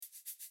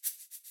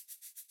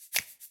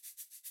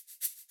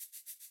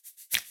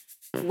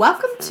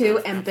Welcome to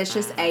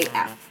Ambitious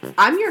AF.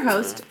 I'm your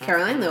host,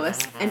 Caroline Lewis,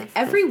 and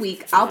every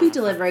week I'll be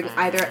delivering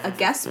either a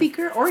guest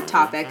speaker or a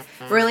topic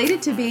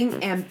related to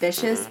being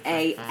ambitious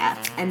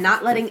AF and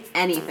not letting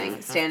anything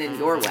stand in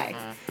your way.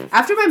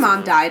 After my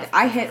mom died,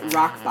 I hit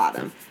rock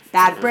bottom.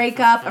 Bad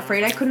breakup,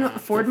 afraid I couldn't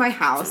afford my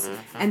house,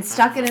 and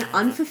stuck in an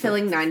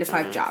unfulfilling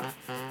 9-to-5 job.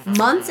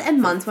 Months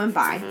and months went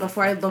by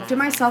before I looked at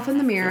myself in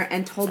the mirror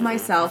and told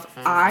myself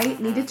I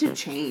needed to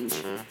change.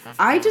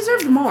 I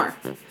deserved more.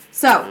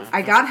 So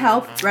I got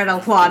help, read a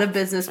lot of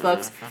business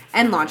books,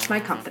 and launched my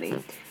company.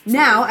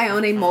 Now I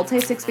own a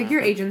multi-six-figure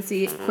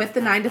agency, quit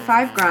the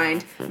 9-to-5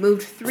 grind,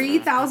 moved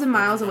 3,000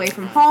 miles away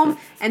from home,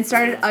 and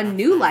started a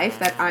new life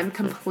that I'm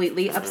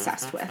completely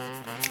obsessed with.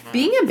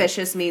 Being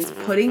ambitious means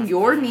putting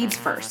your needs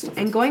first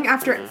and going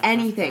after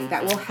anything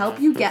that will help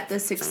you get the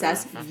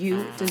success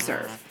you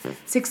deserve.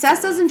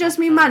 Success doesn't just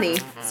mean money,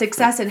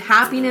 success in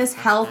happiness,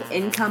 health,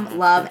 income,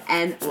 love,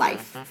 and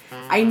life.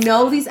 I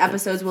know these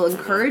episodes will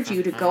encourage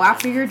you to go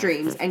after your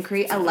dreams and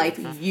create a life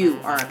you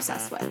are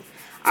obsessed with.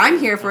 I'm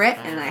here for it,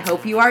 and I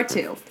hope you are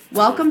too.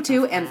 Welcome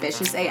to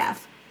Ambitious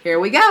AF. Here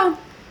we go.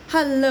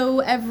 Hello,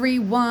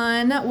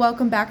 everyone.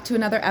 Welcome back to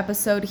another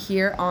episode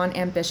here on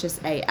Ambitious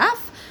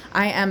AF.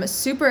 I am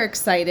super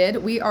excited.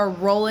 We are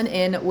rolling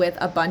in with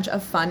a bunch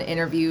of fun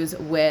interviews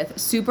with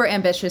super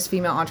ambitious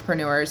female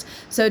entrepreneurs.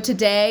 So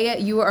today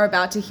you are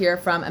about to hear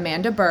from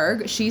Amanda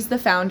Burg. She's the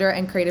founder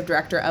and creative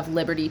director of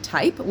Liberty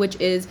Type, which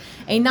is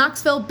a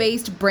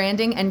Knoxville-based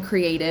branding and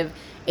creative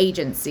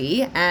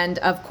agency. And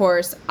of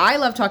course, I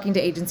love talking to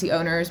agency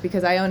owners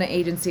because I own an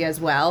agency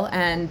as well.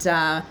 And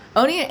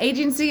owning an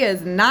agency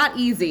is not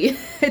easy.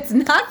 It's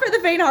not for the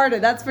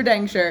faint-hearted, that's for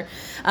dang sure.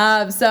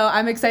 So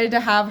I'm excited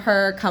to have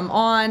her come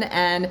on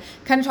and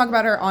kind of talk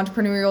about her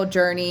entrepreneurial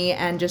journey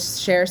and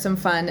just share some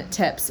fun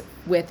tips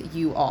with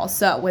you all.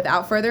 So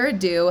without further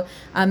ado,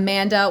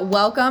 Amanda,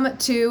 welcome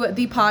to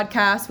the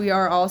podcast. We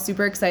are all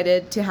super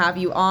excited to have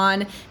you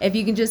on. If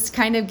you can just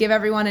kind of give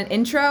everyone an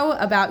intro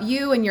about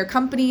you and your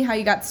company, how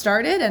you got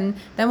started, and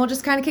then we'll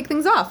just kind of kick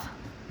things off.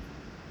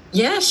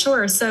 Yeah,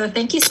 sure. So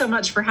thank you so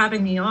much for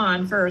having me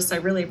on first. I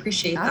really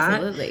appreciate that.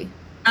 Absolutely.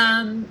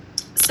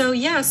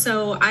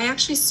 So I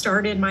actually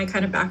started my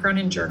kind of background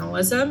in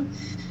journalism.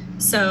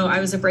 So I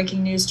was a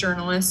breaking news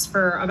journalist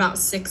for about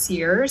 6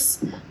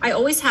 years. I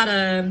always had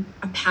a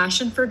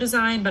passion for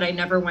design, but I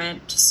never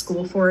went to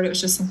school for it. It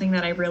was just something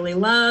that I really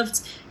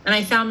loved. And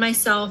I found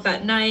myself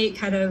at night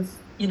kind of,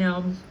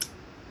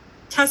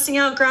 testing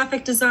out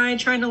graphic design,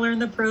 trying to learn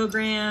the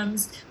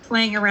programs,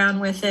 playing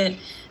around with it.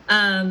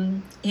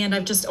 And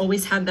I've just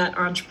always had that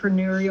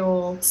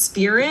entrepreneurial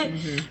spirit.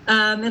 Mm-hmm.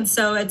 And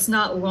so it's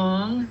not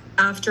long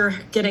after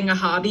getting a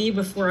hobby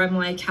before I'm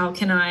like, how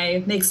can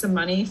I make some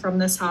money from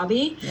this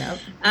hobby? Yep.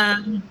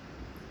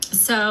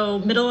 So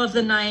middle of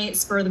the night,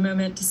 spur of the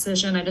moment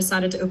decision, I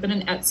decided to open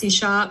an Etsy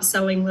shop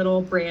selling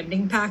little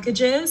branding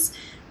packages.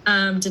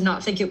 Did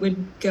not think it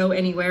would go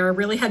anywhere. I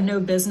really had no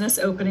business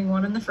opening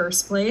one in the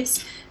first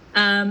place.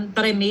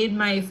 But I made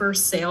my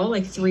first sale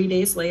like 3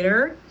 days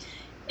later.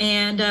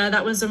 And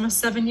that was almost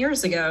 7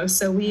 years ago.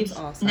 So we've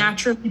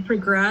naturally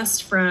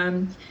progressed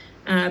from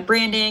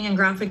branding and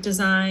graphic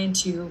design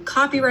to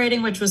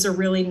copywriting, which was a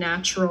really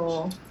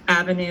natural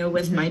avenue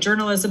with my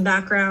journalism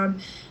background,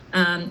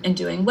 and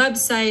doing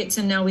websites.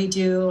 And now we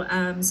do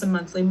some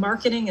monthly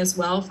marketing as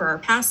well for our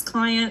past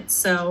clients.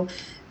 So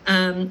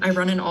I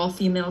run an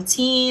all-female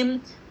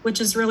team, which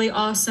is really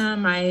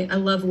awesome. I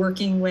love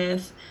working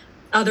with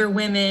other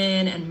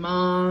women and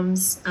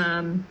moms,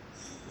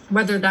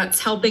 whether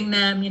that's helping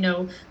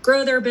them,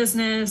 grow their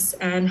business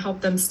and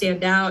help them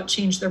stand out,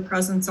 change their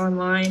presence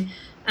online,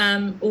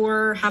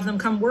 or have them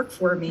come work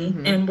for me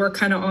and work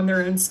kind of on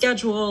their own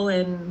schedule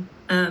and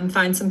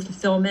find some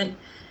fulfillment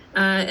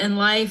in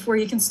life where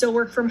you can still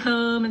work from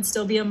home and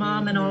still be a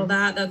mom and all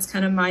that. That's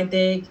kind of my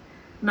big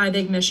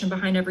mission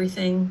behind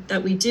everything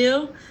that we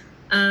do.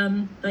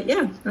 But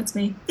yeah, that's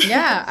me.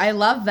 Yeah, I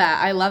love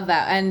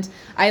that. And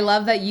I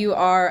love that you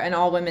are an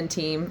all-women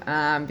team,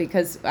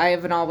 because I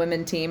have an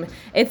all-women team.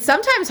 It's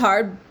sometimes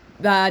hard,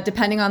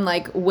 depending on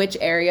like which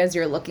areas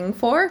you're looking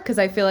for, because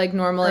I feel like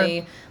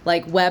normally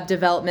like web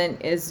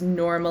development is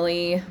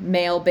normally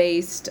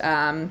male-based,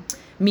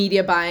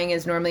 media buying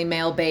is normally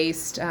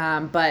male-based,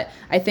 but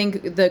I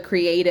think the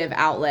creative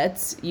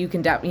outlets, you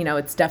can,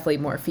 it's definitely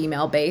more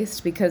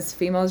female-based because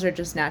females are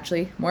just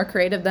naturally more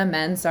creative than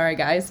men. Sorry,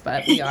 guys,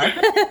 but we are.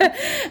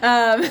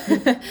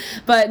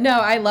 But no,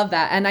 I love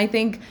that. And I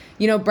think,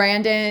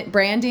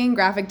 branding,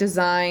 graphic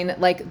design,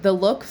 like the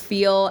look,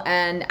 feel,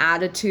 and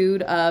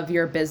attitude of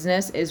your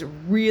business is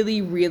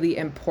really, really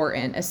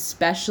important,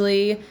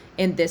 especially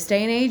in this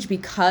day and age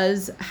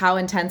because how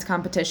intense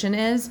competition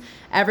is.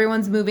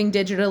 Everyone's moving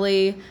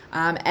digitally.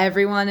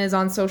 Everyone is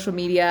on social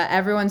media.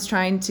 Everyone's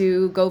trying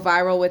to go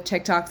viral with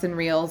TikToks and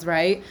Reels,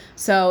 right?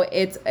 So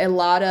it's a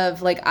lot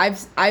of like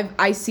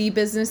I see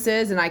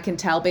businesses and I can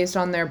tell based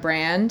on their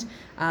brand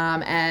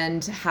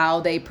and how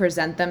they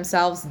present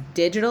themselves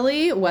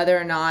digitally, whether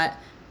or not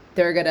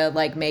they're gonna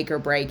like make or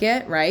break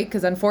it, right?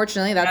 Because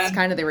unfortunately, that's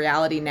kind of the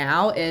reality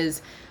now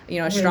is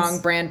a strong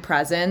brand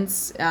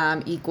presence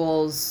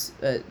equals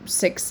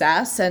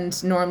success.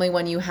 And normally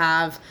when you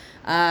have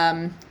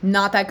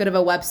not that good of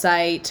a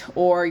website,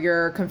 or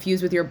you're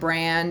confused with your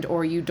brand,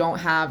 or you don't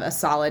have a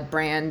solid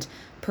brand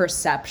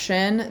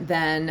perception,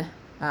 then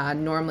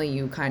normally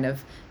you kind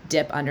of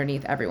dip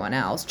underneath everyone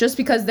else, just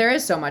because there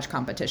is so much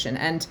competition.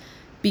 And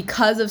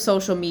because of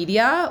social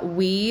media,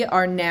 we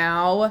are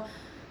now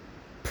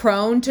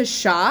prone to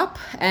shop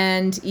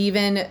and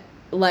even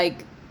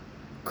like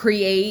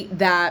create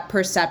that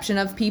perception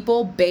of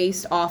people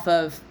based off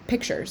of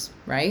pictures,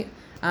 right?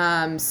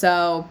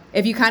 So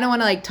if you kind of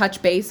want to like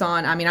touch base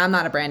on, I mean, I'm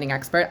not a branding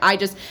expert.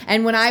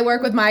 And when I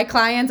work with my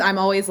clients, I'm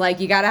always like,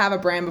 you got to have a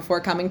brand before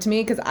coming to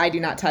me, because I do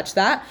not touch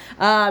that.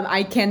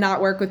 I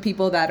cannot work with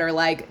people that are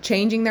like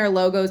changing their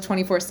logos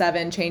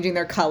 24/7, changing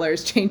their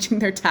colors, changing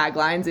their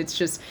taglines. It's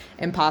just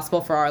impossible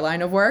for our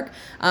line of work.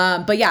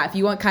 But yeah, if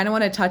you kind of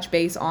want to touch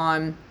base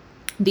on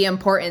the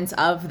importance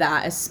of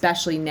that,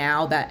 especially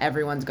now that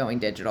everyone's going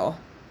digital.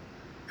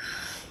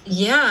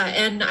 Yeah.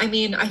 And I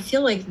mean, I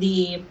feel like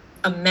the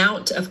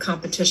amount of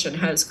competition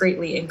has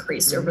greatly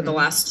increased over the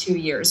last 2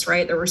 years,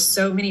 right? There were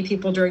so many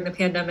people during the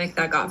pandemic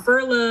that got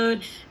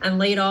furloughed and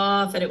laid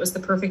off, and it was the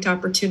perfect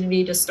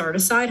opportunity to start a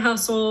side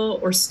hustle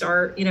or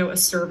start, a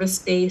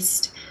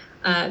service-based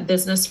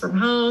business from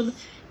home.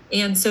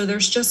 And so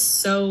there's just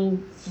so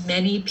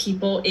many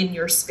people in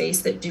your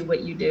space that do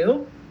what you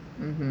do.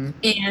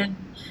 And,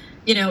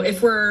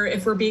 if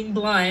we're being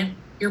blunt,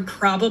 you're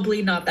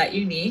probably not that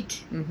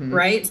unique,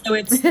 right? So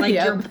it's like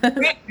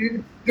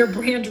your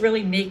brand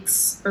really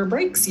makes or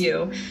breaks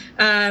you.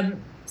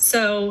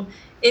 So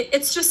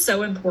it's just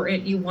so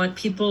important. You want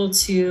people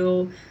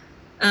to,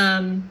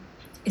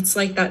 it's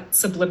like that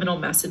subliminal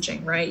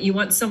messaging, right? You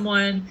want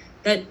someone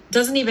that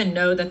doesn't even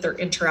know that they're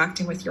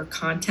interacting with your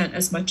content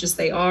as much as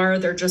they are.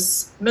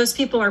 Most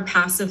people are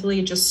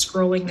passively just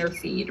scrolling their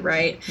feed,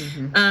 right?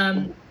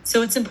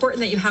 So it's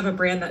important that you have a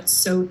brand that's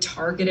so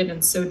targeted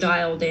and so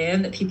dialed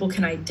in that people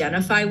can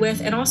identify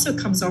with, and also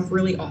comes off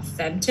really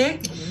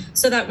authentic,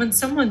 so that when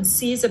someone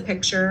sees a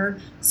picture,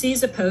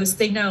 sees a post,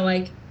 they know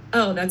like,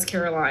 oh, that's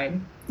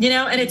Caroline,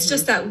 and it's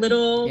just that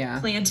little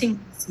planting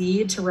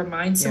seed to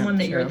remind someone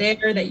that you're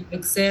there, that you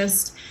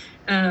exist.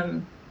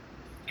 I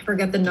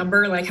forget the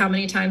number, like how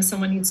many times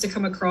someone needs to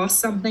come across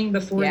something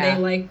before they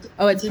like.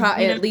 Oh, it's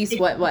probably at least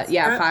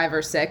 5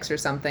 or 6 or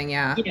something.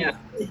 Yeah. Yeah,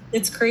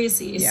 it's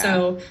crazy. Yeah.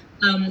 So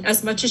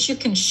as much as you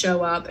can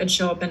show up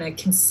in a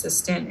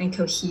consistent and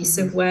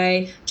cohesive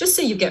way, just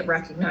so you get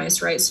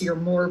recognized, right? So you're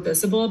more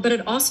visible, but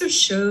it also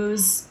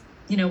shows,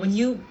 when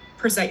you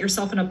present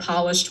yourself in a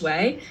polished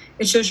way,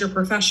 it shows you're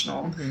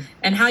professional.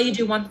 And how you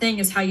do one thing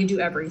is how you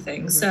do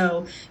everything.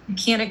 So you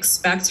can't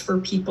expect for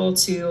people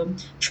to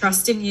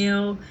trust in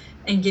you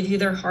and give you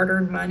their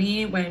hard-earned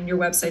money when your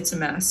website's a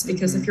mess.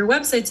 Because if your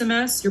website's a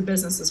mess, your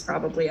business is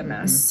probably a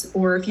mess.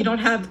 Or if you don't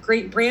have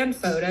great brand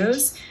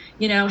photos,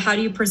 how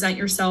do you present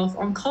yourself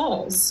on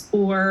calls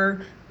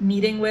or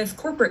meeting with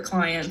corporate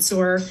clients?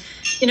 Or,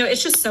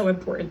 it's just so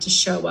important to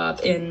show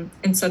up in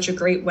such a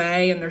great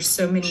way. And there's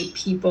so many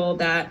people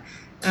that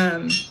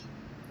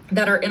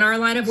are in our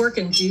line of work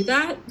and do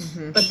that,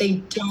 but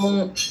they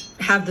don't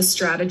have the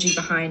strategy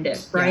behind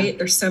it, right?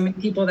 There's so many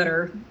people that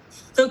are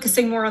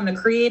focusing more on the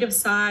creative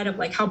side of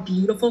like, how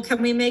beautiful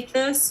can we make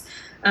this?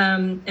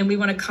 And we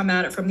want to come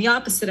at it from the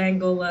opposite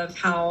angle of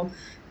how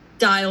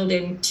dialed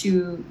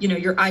into,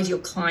 your ideal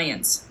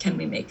clients can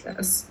we make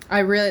this?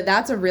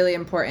 That's a really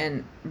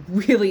important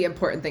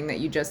thing that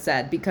you just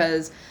said,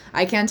 because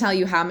I can't tell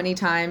you how many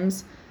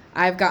times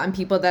I've gotten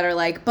people that are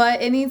like,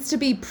 but it needs to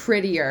be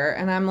prettier.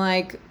 And I'm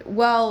like,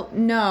 well,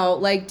 no,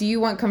 like, do you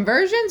want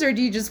conversions or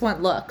do you just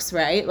want looks,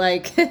 right?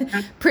 Like,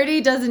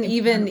 pretty doesn't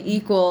even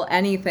equal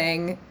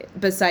anything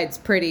besides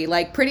pretty.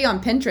 Like, pretty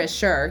on Pinterest,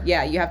 sure.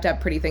 Yeah, you have to have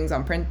pretty things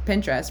on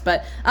Pinterest.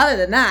 But other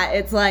than that,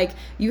 it's like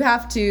you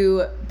have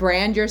to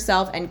brand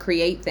yourself and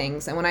create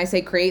things. And when I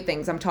say create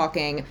things, I'm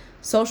talking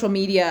social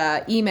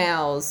media,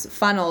 emails,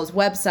 funnels,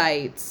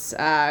 websites,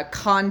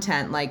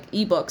 content like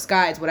ebooks,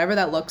 guides, whatever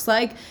that looks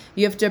like.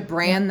 You have to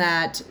brand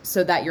that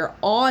so that your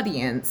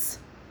audience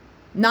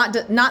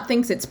not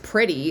thinks it's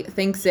pretty,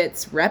 thinks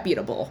it's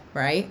reputable,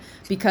 right?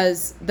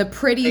 Because the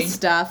pretty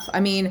stuff, I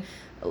mean,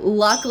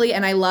 luckily,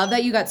 and I love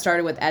that you got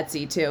started with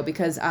Etsy too,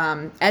 because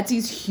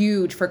Etsy's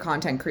huge for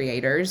content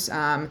creators,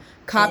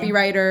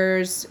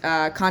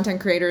 copywriters,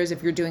 content creators.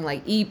 If you're doing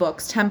like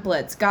ebooks,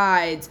 templates,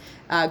 guides,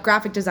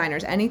 graphic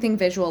designers, anything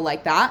visual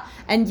like that.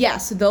 And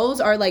yes, those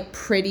are like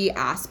pretty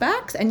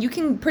aspects, and you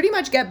can pretty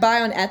much get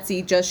by on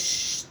Etsy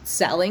just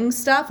selling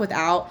stuff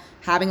without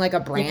having like a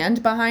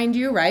brand behind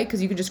you, right?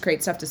 Because you can just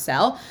create stuff to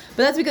sell.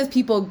 But that's because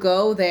people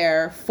go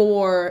there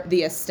for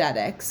the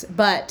aesthetics.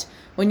 But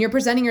when you're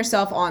presenting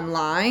yourself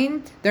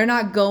online, they're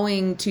not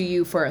going to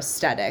you for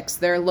aesthetics.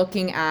 They're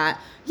looking at,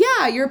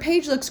 yeah, your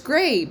page looks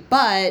great,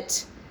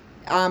 but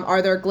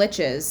are there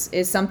glitches?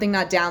 Is something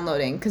not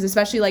downloading? Because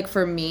especially like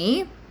for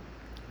me,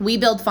 We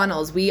build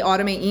funnels, we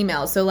automate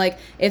emails. So like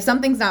if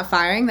something's not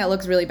firing, that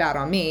looks really bad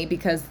on me,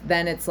 because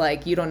then it's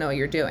like you don't know what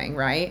you're doing,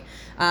 right?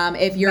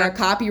 If you're a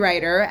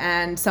copywriter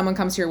and someone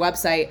comes to your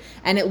website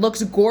and it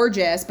looks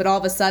gorgeous, but all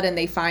of a sudden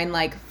they find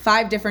like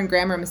 5 different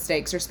grammar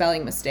mistakes or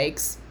spelling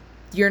mistakes,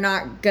 you're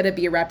not going to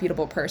be a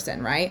reputable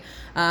person, right?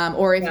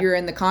 Or if you're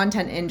in the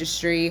content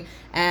industry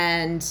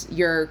and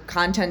your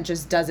content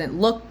just doesn't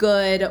look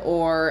good,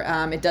 or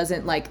it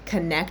doesn't like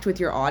connect with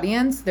your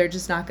audience, they're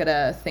just not going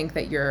to think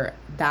that you're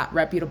that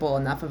reputable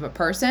enough of a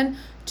person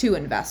to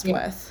invest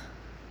with.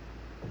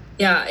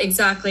 Yeah,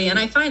 exactly. And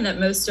I find that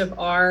most of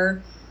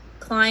our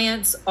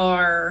clients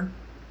are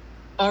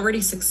already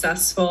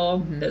successful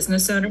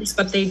business owners,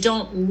 but they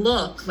don't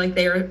look like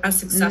they are as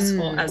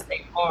successful as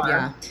they are.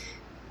 Yeah.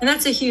 And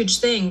that's a huge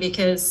thing,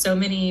 because so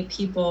many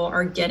people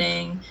are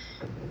getting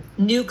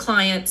new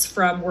clients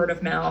from word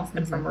of mouth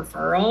and from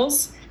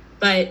referrals,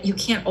 but you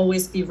can't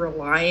always be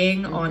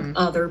relying on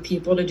other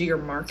people to do your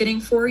marketing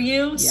for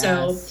you. Yes.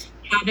 So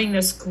having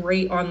this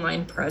great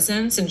online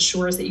presence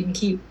ensures that you can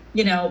keep,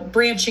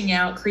 branching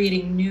out,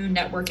 creating new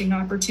networking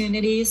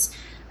opportunities.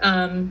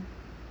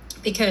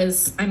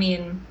 Because, I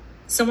mean,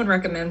 someone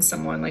recommends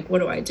someone, like, what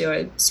do?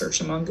 I search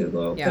them on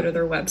Google, go to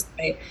their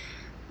website.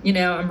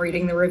 I'm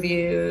reading the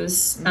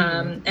reviews.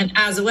 And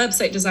as a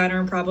website designer,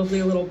 I'm probably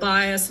a little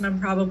biased and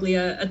I'm probably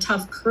a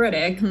tough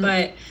critic,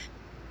 but,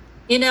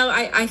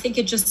 I think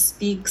it just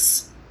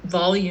speaks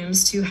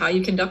volumes to how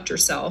you conduct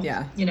yourself,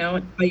 how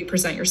you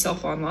present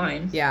yourself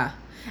online. Yeah.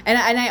 And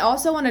I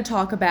also want to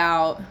talk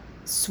about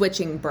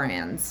switching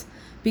brands,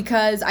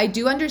 because I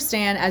do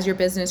understand as your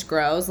business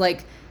grows,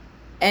 like,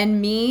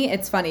 and me,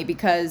 it's funny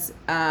because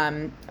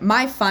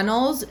my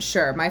funnels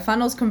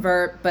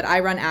convert, but I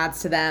run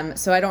ads to them.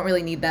 So I don't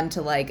really need them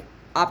to like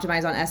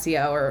optimize on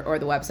SEO or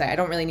the website. I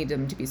don't really need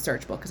them to be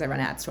searchable because I run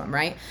ads to them,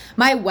 right?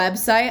 My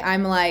website,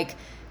 I'm like,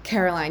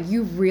 Caroline,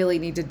 you really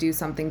need to do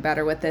something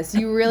better with this.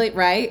 You really,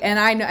 right? And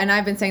I know, and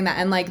I've been saying that.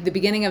 And like the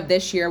beginning of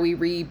this year, we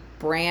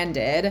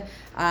rebranded.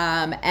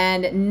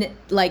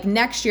 Like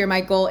next year,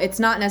 my goal,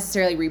 it's not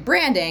necessarily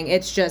rebranding,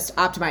 it's just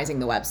optimizing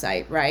the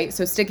website, right?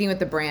 So sticking with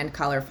the brand,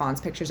 color, fonts,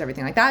 pictures,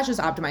 everything like that, it's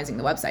just optimizing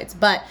the websites.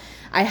 But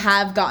I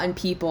have gotten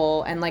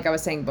people, and like I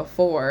was saying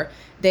before,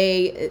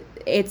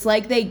 it's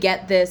like they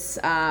get this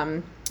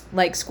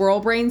like squirrel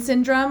brain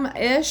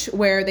syndrome-ish,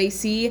 where they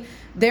see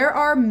there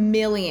are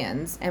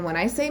millions, and when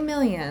I say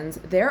millions,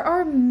 there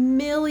are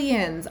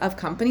millions of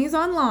companies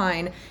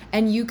online,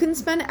 and you can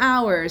spend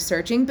hours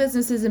searching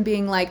businesses and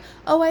being like,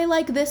 oh, I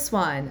like this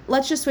one,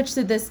 let's just switch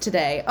to this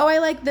today. Oh, I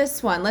like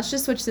this one, let's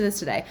just switch to this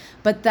today.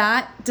 But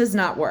that does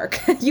not work.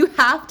 You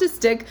have to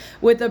stick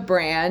with a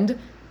brand,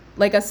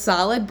 like a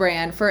solid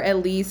brand, for at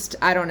least,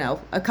 I don't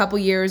know, a couple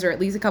years or at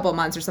least a couple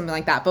months or something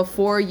like that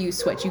before you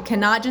switch. You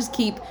cannot just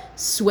keep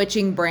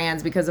switching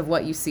brands because of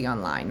what you see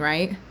online,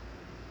 right?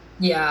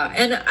 Yeah.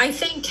 And I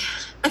think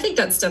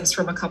that stems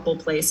from a couple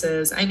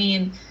places. I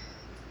mean,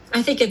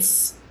 I think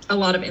it's a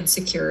lot of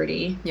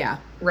insecurity. Yeah.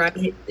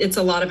 Right. It's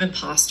a lot of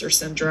imposter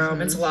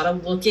syndrome. It's a lot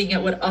of looking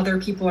at what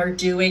other people are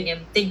doing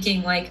and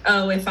thinking like,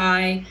 oh, if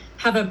I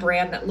have a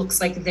brand that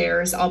looks like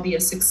theirs, I'll be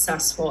as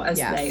successful as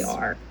they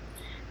are.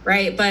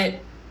 Right. But,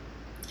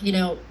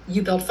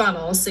 you build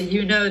funnels, so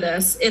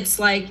this. It's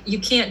like you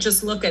can't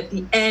just look at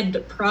the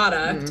end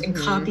product and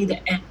copy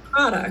the end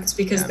product,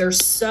 because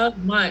there's so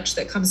much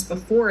that comes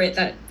before it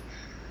that,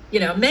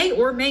 may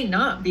or may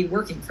not be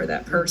working for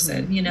that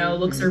person.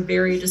 Looks are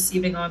very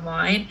deceiving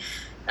online.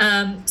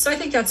 So I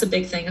think that's a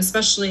big thing,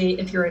 especially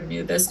if you're a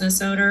new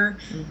business owner.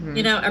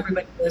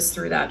 Everybody goes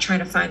through that, trying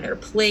to find their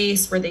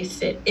place where they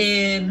fit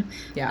in.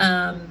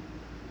 And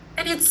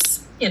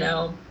it's,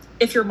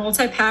 if you're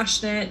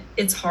multi-passionate,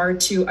 it's hard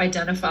to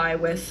identify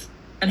with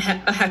a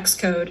hex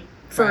code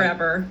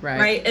forever,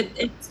 right?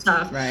 It's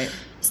tough. Right.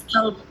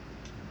 So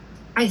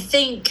I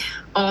think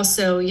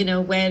also,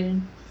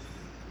 when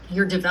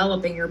you're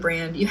developing your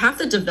brand, you have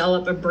to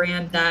develop a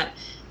brand that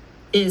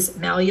is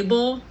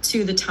malleable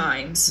to the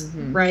times,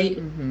 right?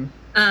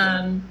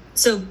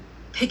 So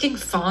picking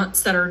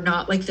fonts that are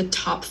not like the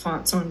top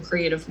fonts on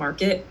Creative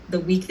Market the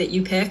week that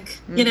you pick,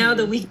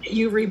 the week that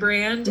you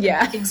rebrand,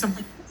 and picking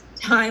something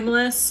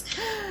timeless.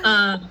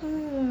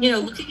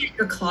 Looking at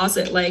your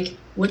closet, like,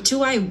 what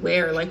do I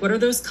wear? Like, what are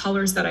those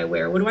colors that I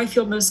wear? What do I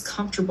feel most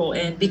comfortable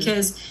in?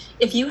 Because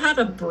if you have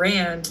a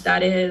brand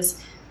that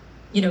is,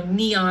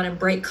 neon and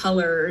bright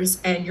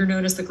colors, and you're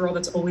known as the girl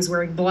that's always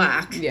wearing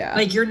black,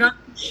 like, you're not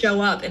going to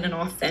show up in an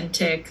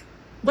authentic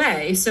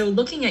way. So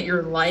looking at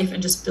your life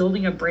and just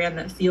building a brand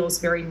that feels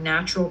very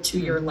natural to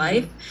your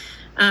life,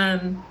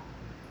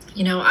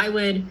 I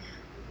would,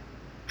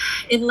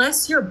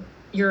 unless your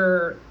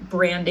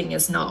branding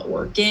is not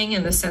working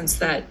in the sense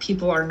that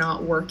people are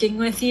not working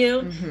with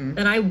you,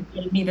 then I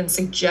wouldn't even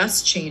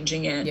suggest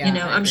changing it.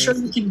 I'm sure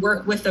you can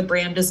work with a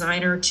brand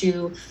designer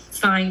to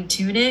fine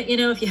tune it.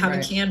 If you have a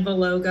Canva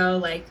logo,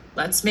 like,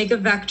 let's make a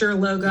vector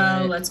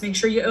logo. Let's make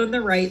sure you own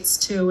the rights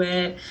to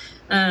it.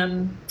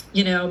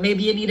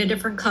 Maybe you need a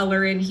different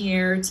color in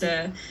here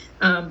to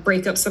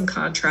break up some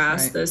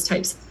contrast, those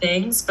types of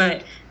things.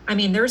 But I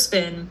mean, there's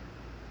been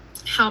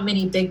how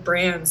many big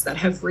brands that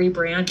have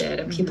rebranded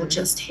and people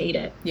just hate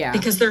it. Yeah.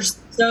 Because they're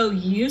so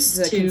used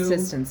The to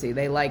consistency.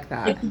 They like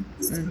that. the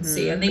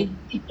consistency, and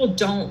people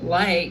don't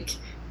like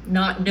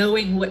not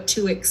knowing what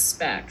to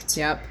expect.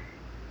 Yep.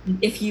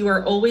 If you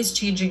are always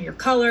changing your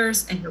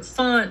colors and your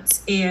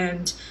fonts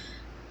and,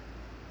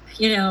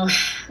 you know,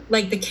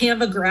 like the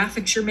Canva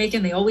graphics you're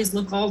making, they always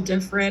look all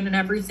different and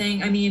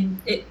everything. I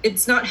mean,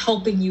 it's not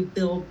helping you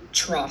build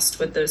trust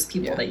with those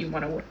people that you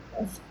want to work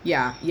with.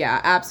 Yeah,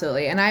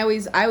 absolutely. And I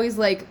always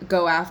like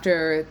go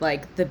after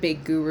like the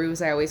big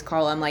gurus. I always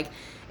call them like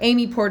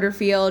Amy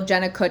Porterfield,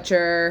 Jenna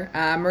Kutcher,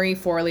 Marie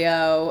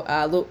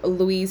Forleo,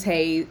 Louise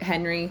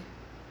Henry.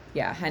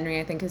 Yeah, Henry,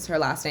 I think is her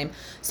last name.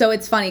 So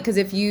it's funny because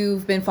if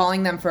you've been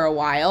following them for a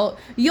while,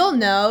 you'll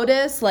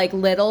notice like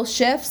little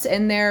shifts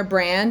in their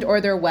brand or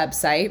their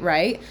website,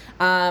 right?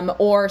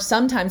 Or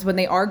sometimes when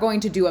they are going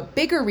to do a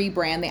bigger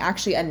rebrand, they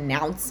actually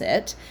announce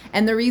it.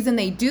 And the reason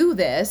they do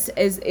this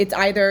is it's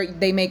either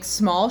they make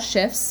small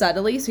shifts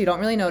subtly so you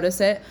don't really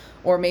notice it,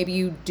 or maybe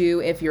you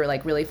do if you're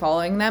like really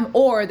following them,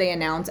 or they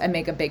announce and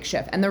make a big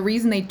shift. And the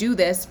reason they do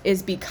this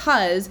is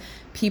because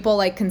people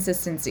like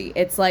consistency.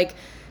 It's like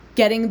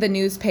getting the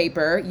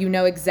newspaper, you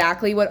know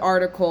exactly what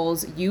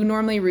articles you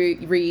normally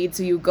read,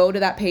 so you go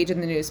to that page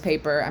in the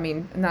newspaper. I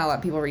mean, not a lot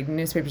of people read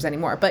newspapers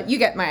anymore, but you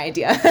get my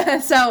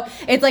idea. So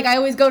it's like I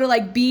always go to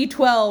like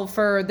B12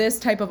 for this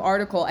type of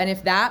article, and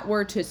if that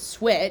were to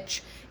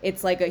switch,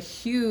 it's like a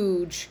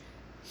huge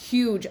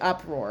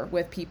uproar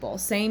with people.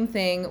 Same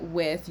thing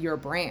with your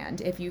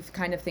brand. If you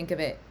kind of think of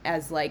it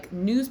as like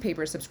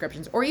newspaper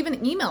subscriptions or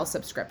even email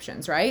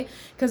subscriptions, right?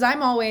 Because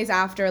I'm always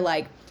after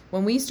like,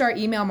 when we start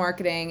email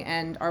marketing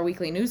and our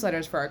weekly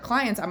newsletters for our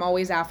clients, I'm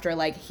always after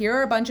like, here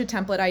are a bunch of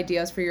template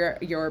ideas for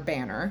your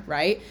banner,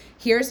 right?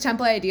 Here's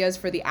template ideas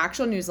for the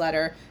actual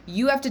newsletter.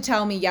 You have to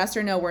tell me yes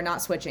or no, we're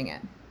not switching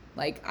it.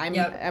 Like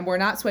and we're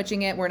not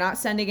switching it, we're not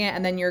sending it,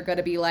 and then you're going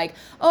to be like,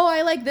 oh,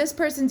 I like this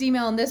person's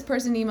email and this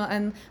person's email,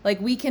 and like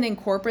we can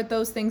incorporate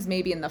those things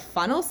maybe in the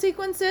funnel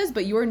sequences,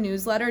 but your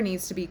newsletter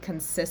needs to be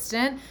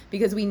consistent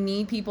because we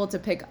need people to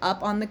pick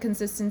up on the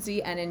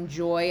consistency and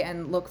enjoy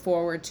and look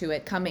forward to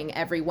it coming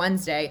every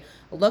Wednesday,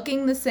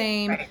 looking the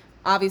same,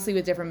 obviously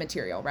with different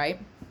material,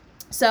 right?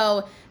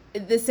 So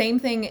the same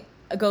thing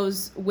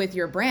goes with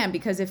your brand,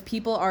 because if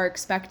people are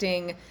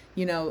expecting,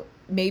 you know,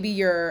 maybe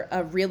you're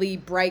a really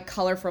bright,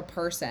 colorful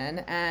person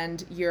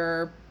and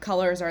your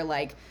colors are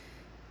like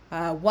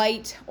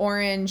white,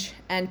 orange,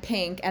 and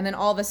pink, and then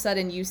all of a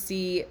sudden you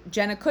see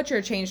Jenna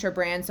Kutcher change her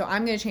brand, so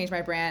I'm going to change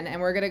my brand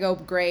and we're going to go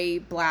gray,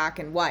 black,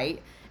 and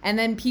white, and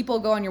then people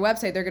go on your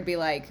website, they're going to be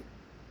like,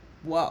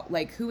 whoa,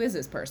 like who is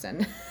this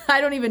person? I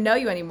don't even know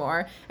you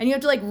anymore, and you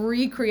have to like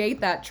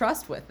recreate that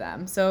trust with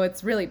them, so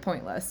it's really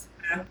pointless.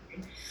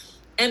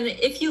 And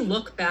if you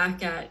look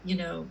back at, you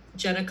know,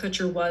 Jenna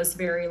Kutcher was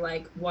very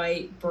like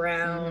white,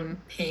 brown,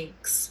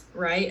 pinks,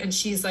 right? And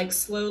she's like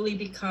slowly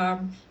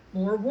become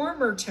more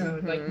warmer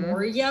toned, like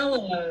more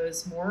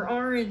yellows, more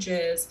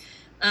oranges.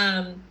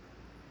 But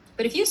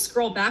if you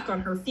scroll back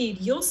on her feed,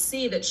 you'll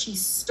see that she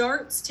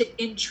starts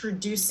to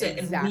introduce it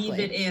and weave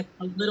it in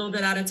a little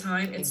bit at a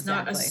time. It's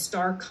not a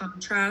stark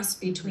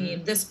contrast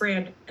between this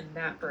brand and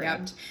that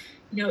brand.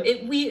 You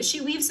know, she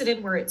weaves it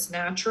in where it's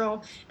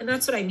natural. And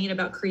that's what I mean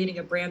about creating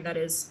a brand that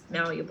is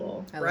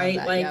malleable, right?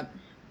 Like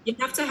you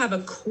have to have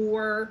a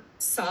core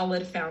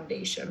solid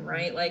foundation,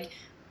 right? Like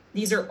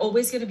these are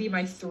always going to be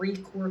my 3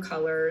 core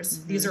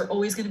colors. These are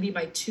always going to be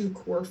my 2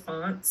 core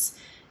fonts.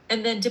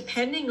 And then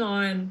depending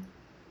on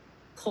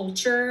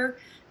culture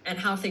and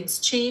how things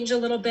change a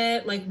little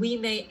bit, like we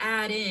may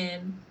add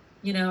in,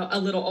 you know, a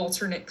little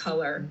alternate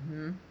color.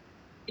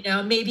 You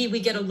know, maybe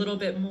we get a little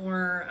bit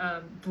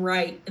more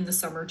bright in the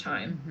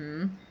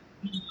summertime.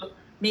 You know,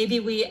 maybe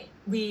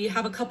we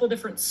have a couple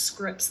different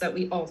scripts that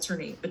we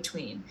alternate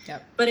between.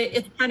 But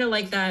it's kind of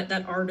like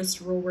that artist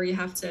rule where you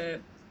have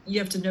to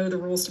know the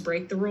rules to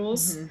break the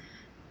rules. And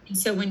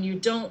so when you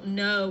don't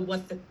know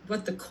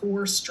what the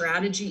core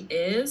strategy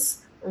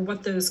is or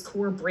what those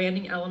core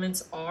branding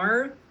elements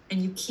are,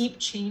 and you keep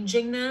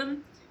changing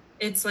them,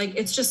 it's like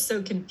it's just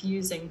so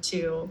confusing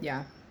to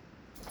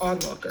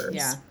onlookers.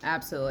 Yeah,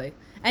 absolutely.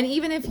 And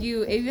even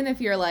if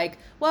you're like,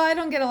 well, I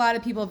don't get a lot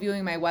of people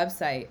viewing my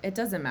website, it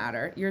doesn't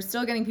matter. You're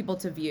still getting people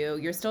to view.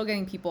 You're still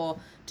getting people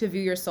to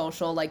view your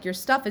social. Like your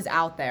stuff is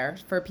out there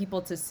for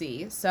people to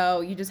see. So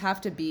you just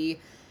have to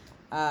be,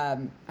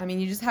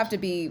 you just have to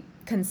be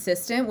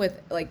consistent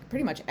with like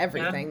pretty much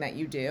everything that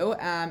you do.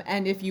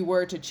 And if you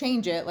were to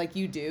change it, like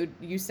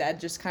you said,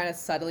 just kind of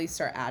subtly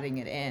start adding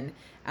it in.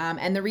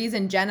 And the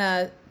reason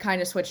Jenna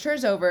kind of switched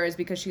hers over is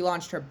because she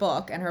launched her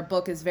book, and her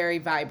book is very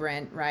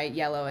vibrant, right?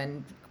 Yellow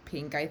and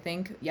pink, I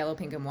think. Yellow,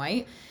 pink, and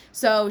white.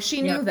 So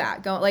she knew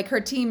that. Like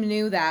her team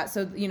knew that.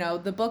 So, you know,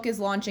 the book is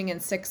launching in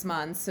 6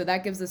 months. So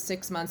that gives us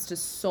 6 months to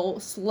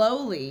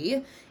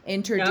slowly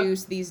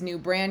introduce these new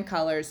brand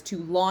colors to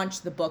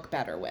launch the book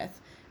better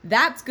with.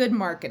 that's good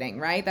marketing,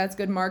 right? That's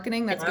good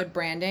marketing, that's Yeah. good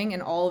branding,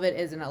 and all of it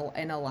is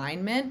in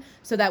alignment,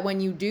 so that when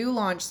you do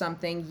launch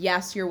something,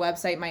 yes, your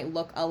website might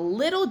look a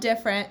little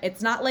different.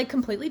 It's not like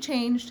completely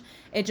changed.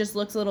 It just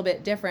looks a little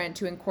bit different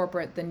to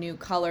incorporate the new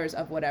colors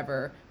of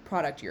whatever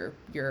product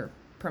you're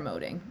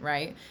promoting,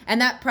 right? And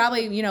that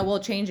probably,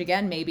 will change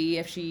again maybe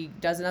if she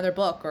does another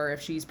book or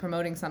if she's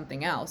promoting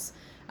something else.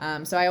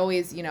 So I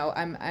always,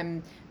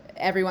 I'm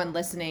everyone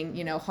listening,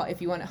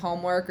 if you want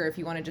homework or if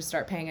you want to just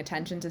start paying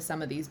attention to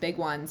some of these big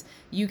ones,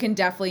 you can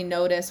definitely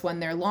notice when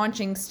they're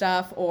launching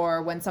stuff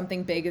or when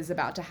something big is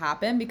about to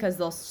happen, because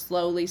they'll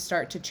slowly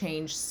start to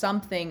change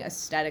something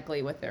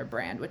aesthetically with their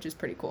brand, which is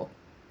pretty cool.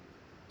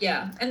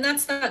 Yeah. And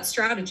that's that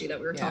strategy that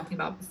we were talking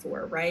about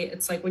before, right?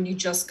 It's like when you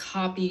just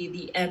copy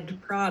the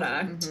end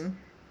product,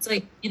 it's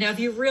like, if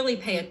you really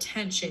pay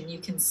attention, you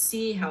can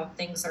see how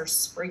things are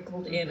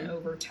sprinkled in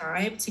over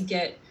time to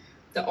get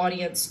the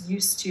audience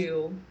used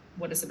to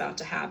what is about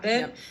to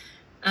happen.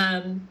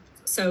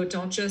 So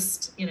don't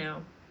just,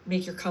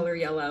 make your color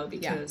yellow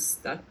because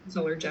that's the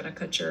color Jenna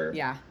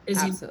Kutcher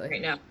is using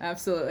right now.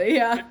 Absolutely.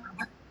 Yeah.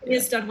 It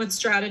is done with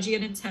strategy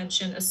and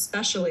intention,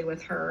 especially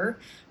with her,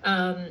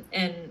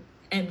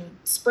 and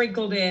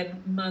sprinkled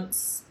in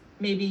months,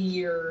 maybe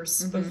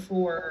years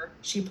before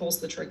she pulls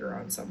the trigger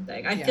on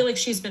something. I feel like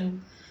she's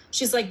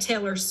like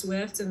Taylor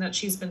Swift, in that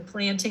she's been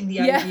planting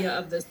the idea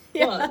of this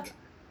book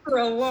for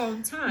a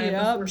long time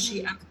before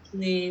she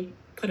actually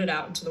put it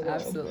out into the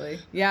world. Absolutely.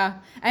 Yeah.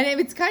 And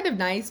it's kind of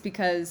nice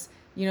because,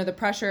 the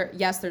pressure,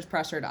 yes, there's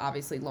pressure to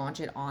obviously launch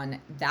it on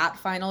that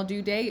final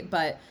due date,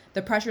 but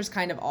the pressure's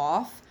kind of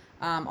off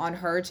on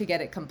her to get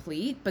it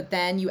complete. But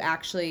then you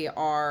actually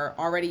are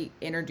already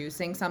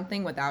introducing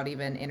something without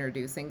even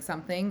introducing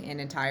something in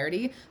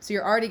entirety. So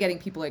you're already getting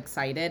people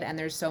excited, and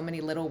there's so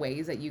many little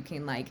ways that you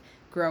can like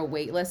grow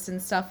wait lists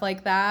and stuff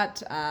like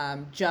that,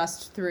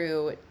 just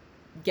through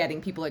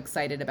getting people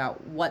excited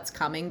about what's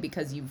coming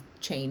because you've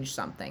changed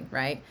something,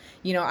 right?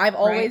 I've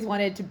always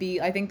wanted to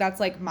be, I think that's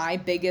like my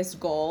biggest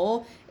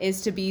goal,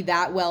 is to be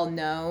that well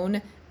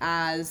known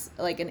as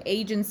like an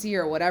agency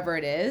or whatever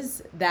it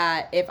is,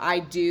 that if I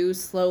do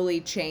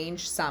slowly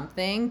change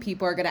something,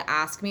 people are going to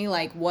ask me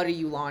like, what are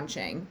you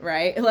launching,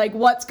 right? Like,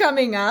 what's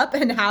coming up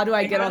and how do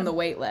I get on the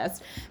wait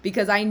list?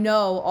 Because I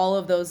know all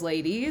of those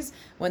ladies,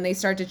 when they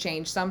start to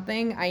change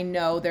something, I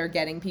know they're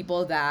getting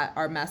people that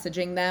are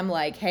messaging them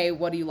like, hey,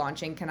 what are you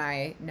launching? Can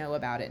I know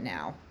about it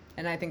now?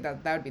 And I think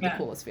that would be the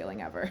coolest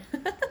feeling ever.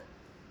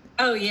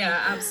 Oh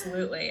yeah,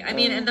 absolutely. I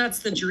mean, and that's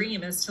the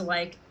dream, is to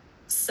like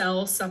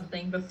sell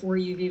something before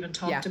you've even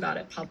talked about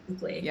it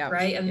publicly,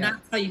 right? And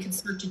that's how you can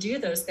start to do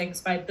those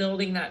things, by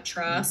building that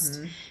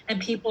trust and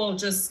people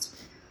just,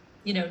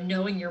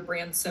 knowing your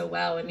brand so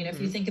well. I mean,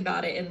 if you think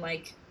about it in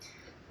like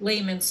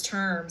layman's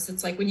terms,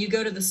 it's like when you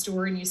go to the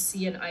store and you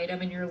see an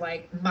item and you're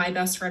like, my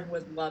best friend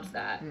would love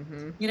that.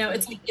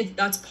 It's like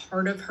that's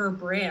part of her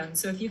brand.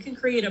 So if you can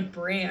create a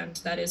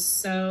brand that is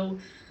so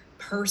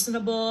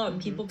personable and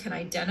people can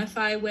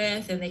identify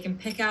with, and they can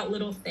pick out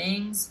little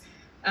things.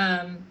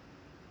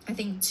 I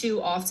think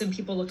too often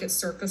people look at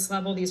surface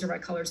level, these are my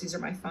colors, these are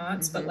my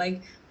fonts, but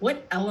like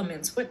what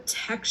elements, what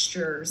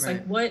textures,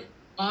 like what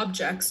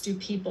objects do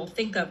people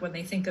think of when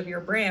they think of your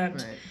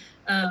brand?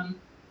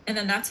 And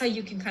then that's how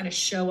you can kind of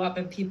show up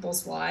in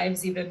people's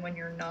lives, even when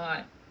you're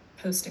not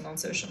posting on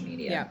social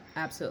media. Yeah,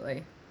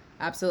 absolutely.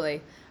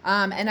 Absolutely.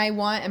 And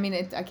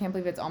I can't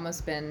believe it's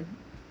almost been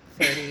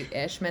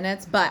 30-ish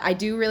minutes, but I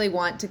do really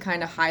want to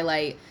kind of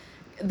highlight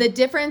the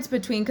difference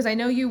between, because I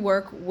know you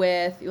work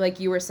with, like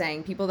you were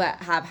saying, people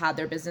that have had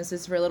their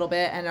businesses for a little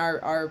bit and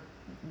are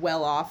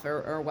well off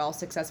or well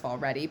successful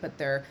already, but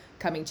they're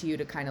coming to you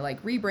to kind of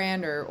like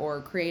rebrand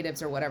or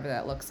creatives or whatever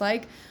that looks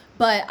like.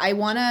 But I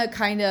want to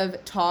kind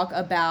of talk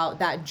about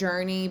that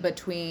journey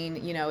between,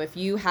 if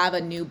you have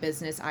a new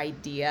business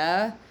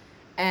idea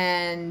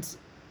and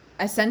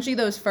essentially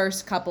those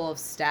first couple of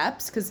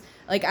steps, because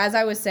like as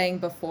I was saying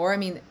before, I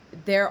mean,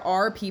 there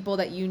are people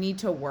that you need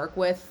to work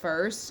with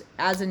first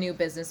as a new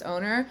business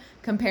owner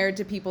compared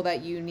to people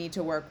that you need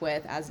to work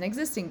with as an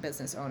existing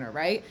business owner,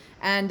 right?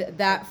 And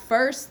that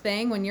first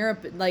thing, when you're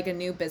like a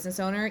new business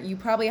owner, you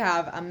probably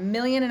have 1.5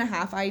 million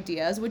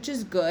ideas, which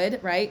is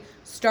good, right?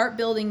 Start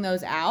building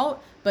those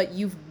out, but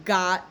you've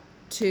got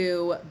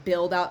to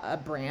build out a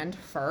brand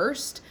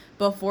first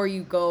before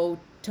you go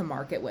to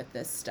market with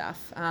this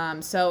stuff.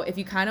 So if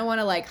you kind of want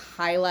to like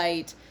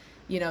highlight,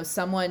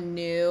 someone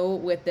new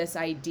with this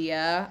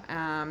idea,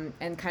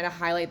 and kind of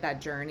highlight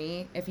that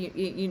journey, if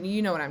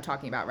you know what I'm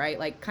talking about, right?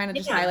 Like kind of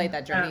just highlight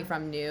that journey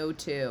from new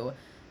to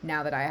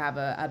now that I have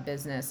a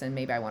business and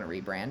maybe I want to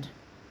rebrand.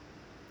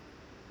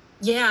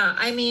 Yeah,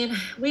 I mean,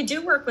 we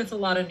do work with a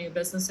lot of new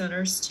business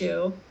owners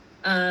too.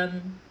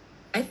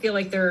 I feel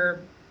like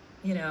they're,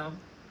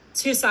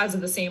 two sides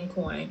of the same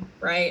coin,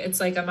 right? It's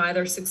like I'm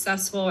either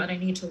successful and I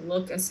need to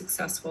look as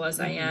successful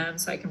as I am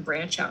so I can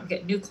branch out and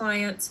get new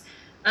clients,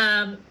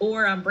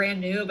 or I'm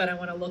brand new, but I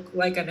want to look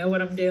like I know what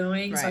I'm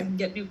doing so I can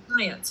get new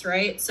clients,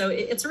 right? So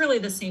it's really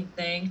the same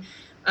thing.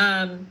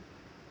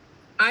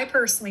 I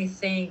personally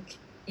think,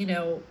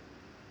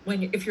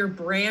 if you're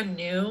brand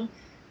new,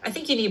 I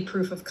think you need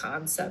proof of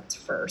concept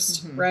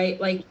first, right?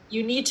 Like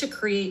you need to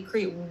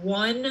create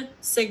one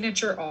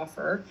signature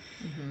offer,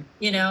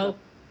 you know,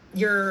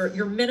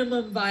 your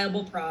minimum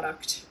viable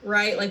product,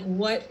 right? Like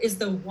what is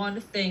the one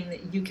thing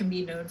that you can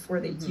be known for,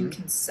 that you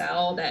can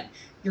sell, that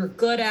you're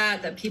good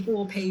at, that people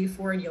will pay you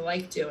for and you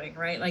like doing,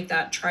 right? Like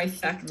that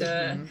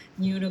trifecta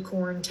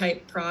unicorn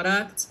type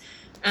product.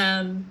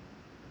 And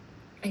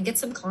get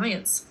some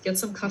clients, get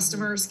some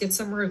customers, get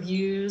some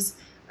reviews.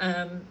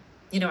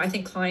 I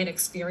think client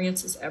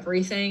experience is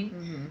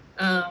everything.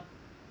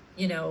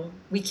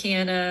 We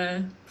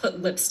can't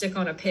put lipstick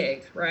on a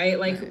pig, right?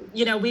 Like,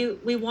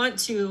 we want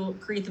to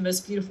create the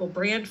most beautiful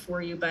brand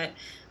for you, but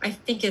I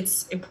think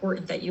it's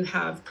important that you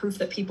have proof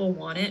that people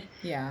want it.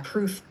 Yeah.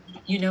 Proof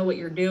you know what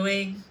you're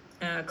doing,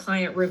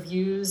 client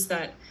reviews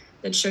that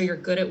show you're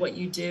good at what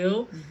you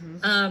do.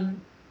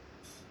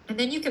 And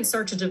then you can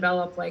start to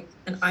develop like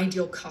an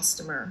ideal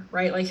customer,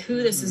 right? Like who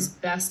this is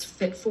best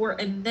fit for.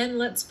 And then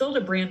let's build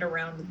a brand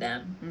around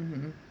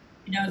them.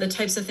 The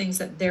types of things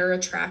that they're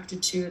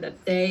attracted to,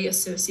 that they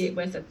associate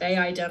with, that they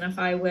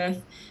identify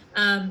with.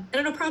 And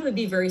it'll probably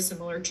be very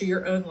similar to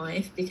your own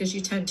life, because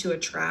you tend to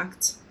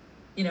attract,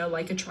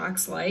 like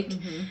attracts like.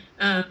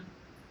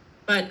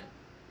 But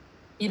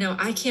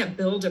I can't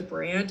build a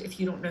brand if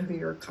you don't know who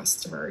your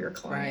customer or your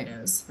client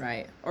is.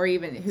 Right. Or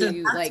even who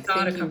you like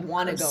think you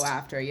want to go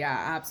after. Yeah,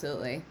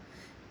 absolutely.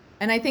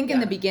 And I think in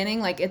the beginning,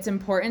 like, it's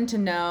important to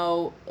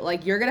know,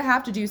 like, you're going to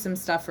have to do some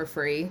stuff for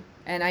free.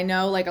 And I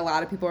know, like, a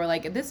lot of people are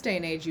like, at this day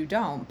and age, you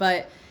don't.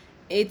 But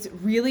it's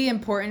really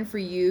important for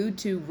you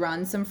to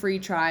run some free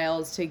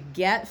trials to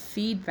get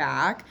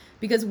feedback,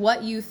 because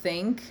what you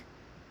think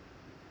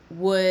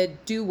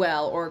would do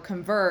well or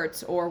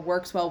converts or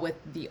works well with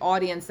the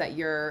audience that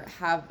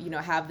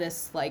have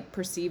this like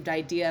perceived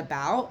idea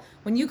about,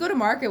 when you go to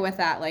market with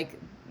that, like,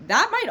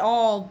 that might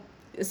all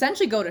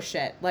essentially go to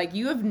shit. Like,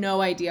 you have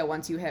no idea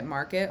once you hit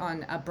market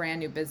on a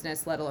brand new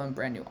business, let alone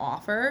brand new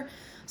offer.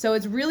 So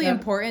it's really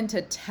important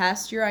to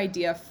test your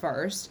idea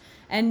first.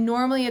 And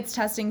normally it's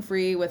testing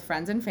free with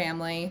friends and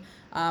family,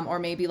 or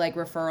maybe like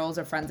referrals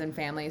of friends and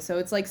family. So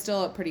it's like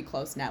still a pretty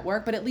close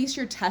network, but at least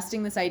you're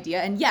testing this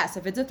idea. And yes,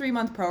 if it's a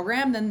 3-month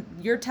program, then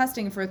you're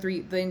testing for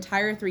the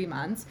entire 3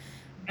 months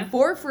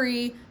for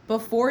free,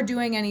 before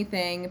doing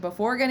anything,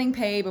 before getting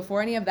paid,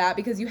 before any of that,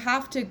 because you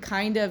have to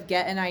kind of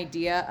get an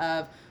idea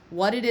of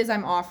what it is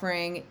I'm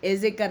offering.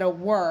 Is it going to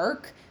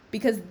work?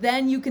 Because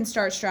then you can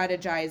start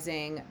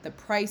strategizing the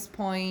price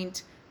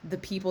point, the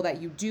people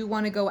that you do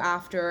want to go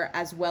after,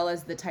 as well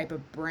as the type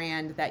of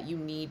brand that you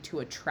need to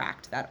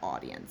attract that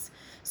audience.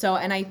 So,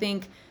 and I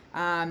think,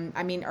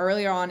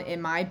 earlier on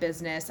in my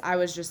business, I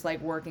was just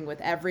like working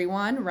with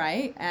everyone,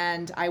 right?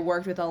 And I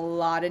worked with a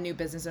lot of new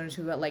business owners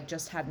who like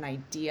just had an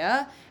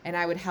idea, and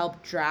I would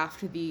help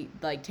draft the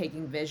like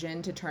taking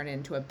vision to turn it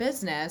into a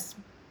business.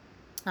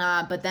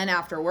 But then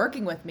after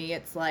working with me,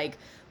 it's like,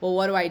 well,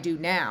 what do I do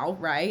now,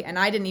 right? And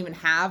I didn't even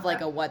have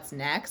like a what's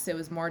next. It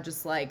was more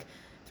just like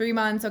 3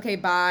 months, okay,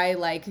 bye,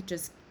 like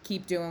just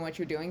keep doing what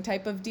you're doing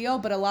type of deal.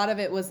 But a lot of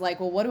it was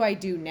like, well, what do I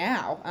do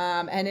now?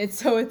 And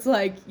it's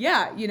like,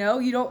 yeah,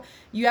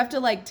 you have to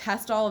like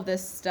test all of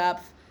this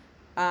stuff,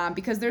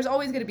 because there's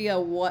always going to be a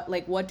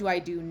what do I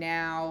do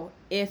now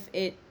if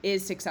it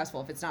is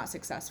successful, if it's not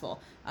successful?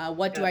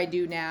 What do I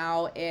do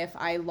now if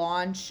I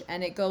launch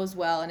and it goes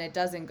well and it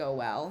doesn't go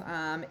well?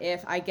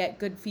 If I get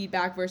good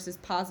feedback versus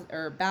positive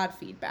or bad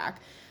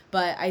feedback.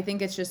 But I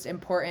think it's just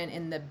important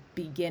in the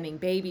beginning,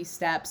 baby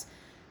steps,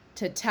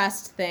 to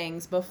test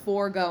things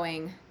before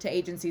going to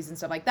agencies and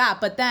stuff like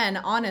that. But then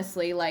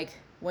honestly, like,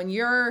 when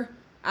you're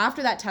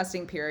after that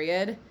testing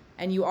period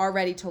and you are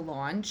ready to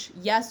launch,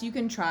 yes, you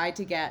can try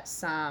to get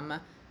some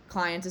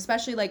clients,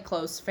 especially like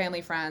close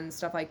family, friends,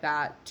 stuff like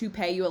that, to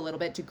pay you a little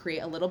bit to create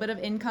a little bit of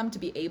income to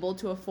be able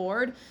to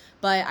afford.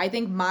 But I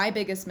think my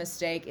biggest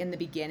mistake in the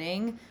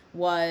beginning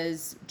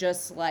was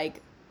just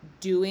like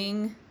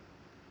doing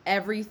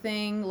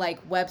everything,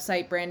 like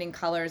website branding,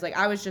 colors. Like,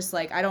 I was just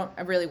like, I don't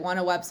really want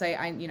a website.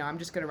 I'm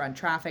just going to run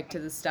traffic to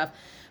this stuff.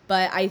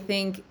 But I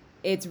think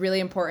it's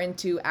really important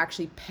to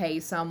actually pay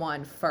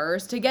someone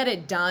first to get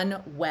it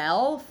done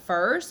well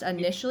first,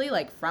 initially,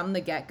 like from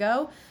the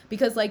get-go,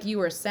 because like you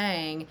were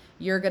saying,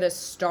 you're going to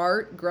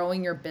start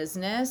growing your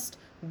business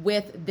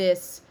with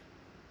this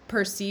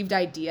perceived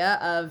idea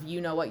of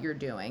what you're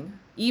doing,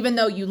 even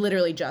though you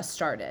literally just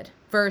started,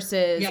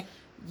 versus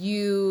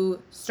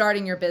you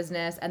starting your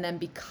business and then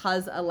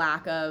because a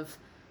lack of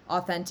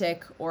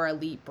authentic or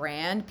elite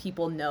brand,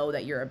 people know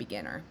that you're a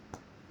beginner.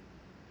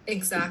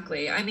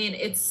 Exactly. I mean,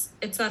 it's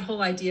that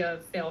whole idea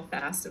of fail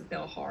fast and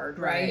fail hard,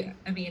 right?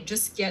 I mean,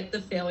 just get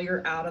the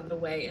failure out of the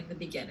way in the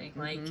beginning.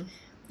 Like,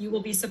 you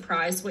will be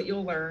surprised what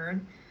you'll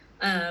learn.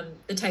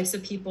 The types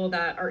of people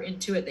that are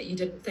into it that you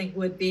didn't think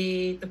would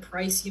be, the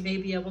price you may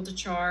be able to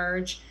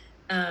charge.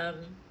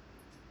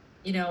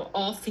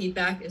 All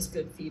feedback is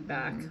good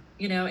feedback.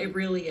 It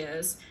really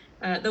is.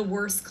 The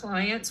worst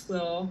clients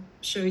will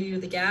show you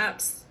the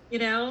gaps. you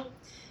know?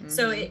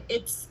 So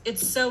it's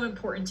so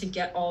important to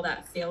get all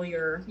that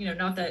failure,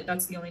 not that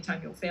that's the only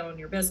time you'll fail in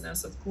your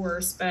business, of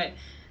course, but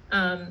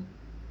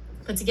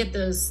to get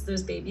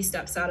those baby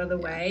steps out of the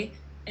way.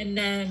 And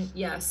then,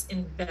 yes,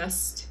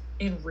 invest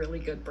in really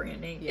good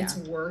branding. It's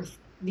worth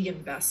the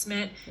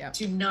investment.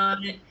 Do not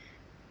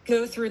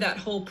go through that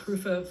whole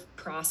proof of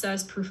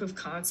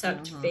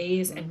concept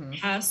phase and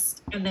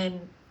test, and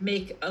then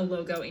make a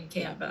logo in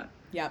Canva.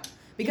 Yep.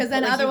 Because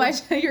then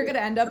otherwise you're going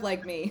to end up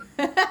like me.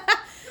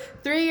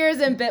 3 years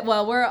in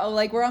we're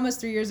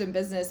almost 3 years in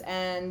business,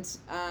 and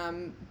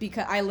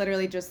because I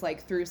literally just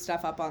like threw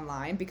stuff up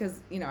online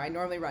because I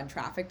normally run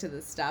traffic to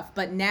this stuff,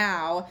 but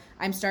now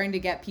I'm starting to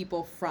get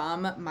people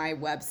from my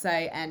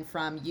website and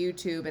from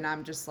YouTube, and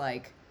I'm just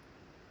like,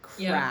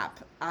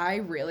 crap, I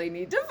really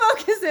need to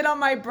focus in on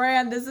my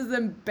brand. This is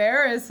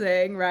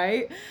embarrassing,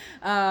 right?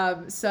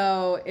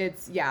 So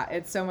it's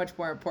so much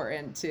more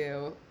important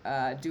to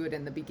do it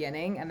in the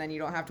beginning, and then you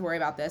don't have to worry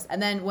about this.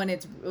 And then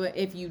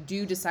if you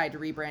do decide to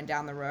rebrand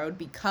down the road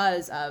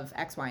because of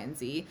X, Y, and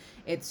Z,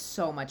 it's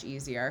so much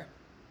easier.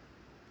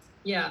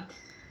 Yeah,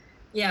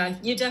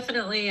 you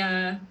definitely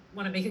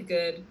want to make a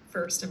good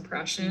first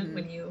impression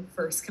when you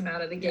first come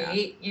out of the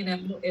gate.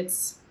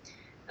 It's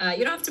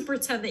you don't have to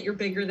pretend that you're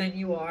bigger than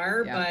you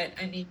are, but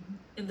I mean,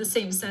 in the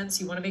same sense,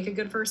 you want to make a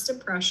good first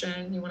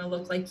impression. You want to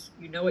look like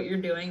you know what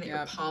you're doing, that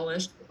you're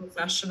polished,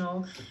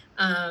 professional.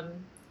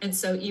 And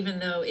so even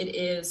though it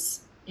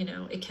is,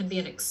 it can be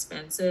an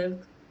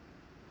expensive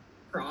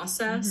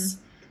process,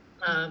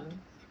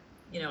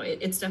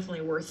 it's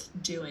definitely worth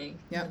doing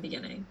in the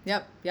beginning.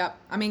 Yep.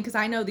 I mean, because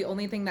I know the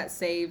only thing that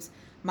saves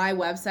my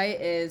website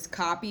is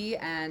copy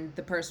and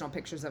the personal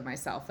pictures of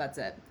myself. That's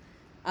it.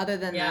 Other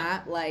than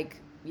that,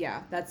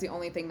 that's the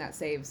only thing that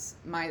saves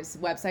my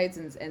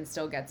websites and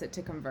still gets it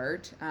to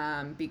convert,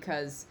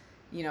 because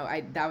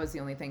that was the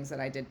only things that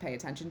I did pay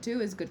attention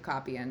to is good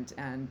copy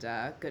and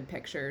good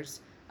pictures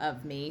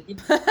of me.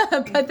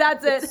 But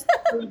that's it. It's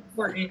so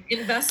important.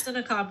 Invest in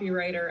a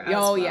copywriter as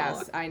well.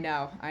 Yes, I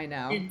know.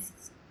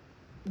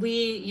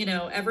 We,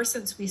 ever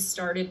since we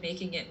started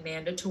making it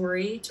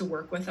mandatory to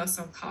work with us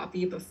on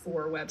copy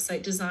before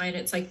website design,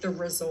 it's like the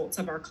results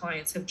of our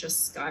clients have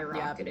just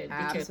skyrocketed.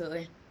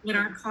 Absolutely. When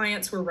our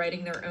clients were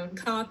writing their own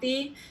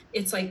copy,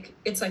 it's like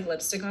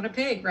lipstick on a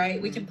pig,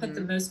 right? We can put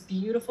the most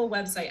beautiful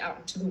website out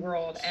into the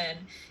world, and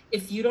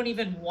if you don't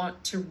even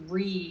want to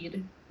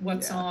read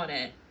what's on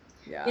it,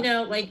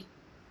 like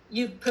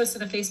you post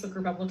in a Facebook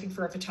group, I'm looking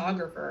for a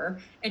photographer,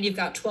 and you've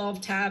got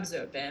 12 tabs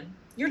open,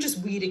 you're just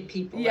weeding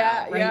people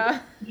out, right?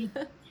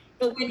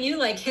 But when you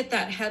like hit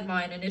that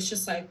headline and it's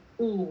just like,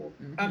 ooh,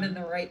 I'm in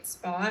the right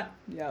spot.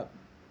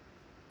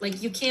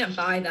 Like you can't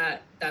buy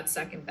that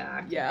second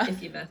back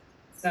if you miss.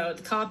 So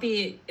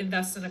the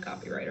invest in a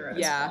copywriter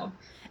as well.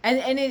 And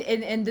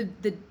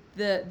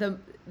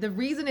the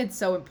reason it's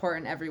so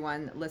important,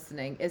 everyone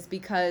listening, is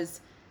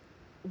because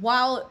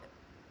while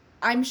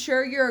I'm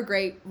sure you're a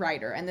great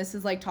writer, and this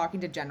is like talking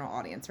to general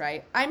audience,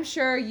 right? I'm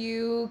sure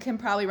you can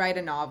probably write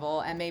a novel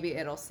and maybe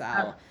it'll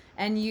sell.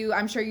 And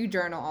I'm sure you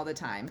journal all the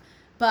time.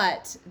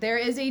 But there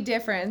is a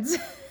difference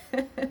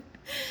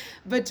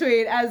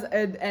between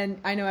and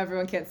I know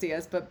everyone can't see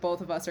us, but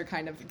both of us are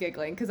kind of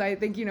giggling because I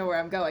think you know where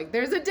I'm going.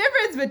 There's a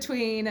difference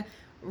between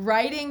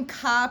writing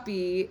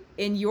copy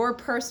in your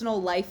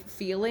personal life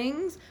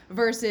feelings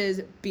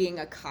versus being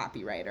a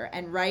copywriter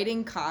and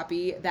writing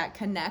copy that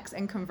connects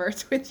and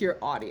converts with your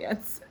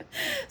audience.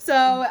 So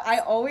I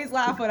always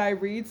laugh when I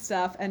read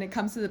stuff and it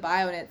comes to the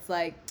bio and it's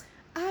like,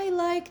 I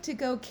like to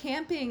go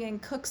camping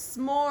and cook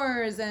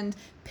s'mores and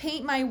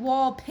paint my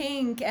wall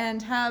pink and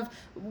have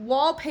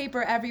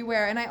wallpaper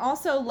everywhere. And I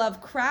also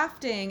love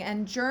crafting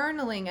and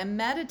journaling and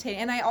meditating.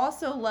 And I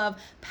also love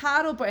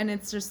paddleboard. And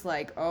it's just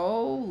like,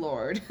 oh,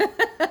 Lord.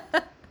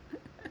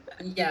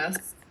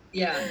 Yes.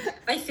 Yeah.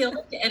 I feel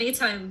like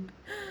anytime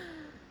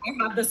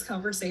I have this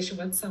conversation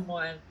with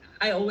someone,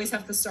 I always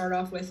have to start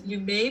off with, you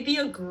may be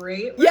a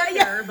great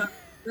writer, but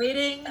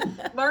writing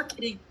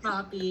marketing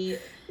copy.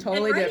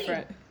 Totally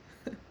different.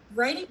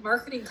 Writing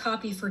marketing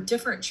copy for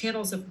different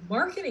channels of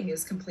marketing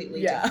is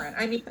completely different.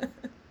 I mean,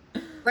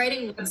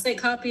 writing website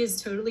copy is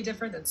totally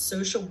different than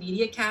social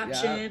media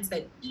captions,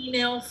 than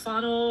email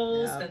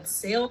funnels, than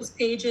sales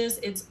pages.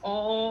 It's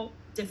all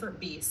different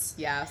beasts.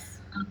 Yes.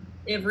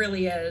 It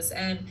really is.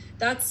 And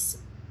that's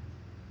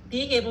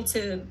being able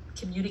to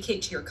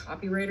communicate to your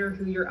copywriter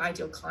who your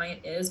ideal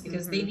client is,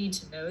 because they need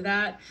to know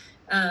that,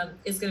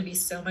 is going to be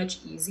so much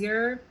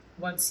easier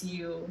once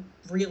you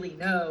really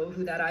know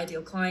who that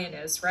ideal client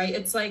is, right?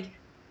 It's like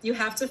you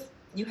have to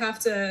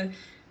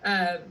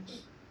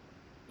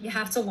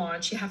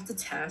launch, you have to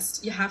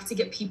test, you have to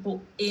get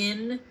people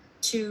in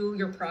to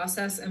your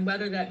process. And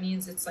whether that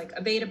means it's like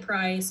a beta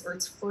price or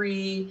it's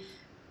free,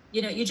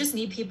 you just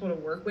need people to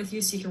work with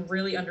you so you can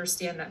really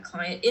understand that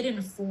client. It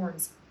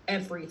informs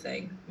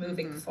everything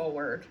moving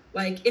forward.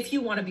 Like if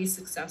you want to be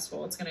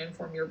successful, it's going to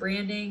inform your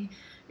branding,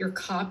 your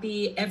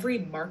copy, every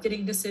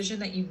marketing decision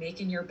that you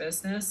make in your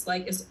business,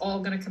 like it's all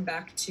going to come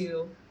back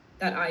to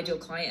that ideal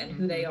client and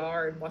who they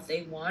are and what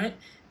they want.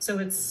 So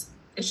it's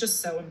it's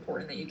just so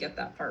important that you get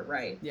that part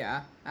right.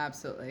 Yeah,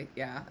 absolutely.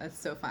 Yeah, that's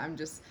so fun. I'm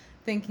just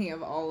thinking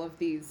of all of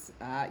these.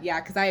 Yeah,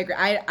 because I agree.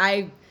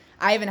 I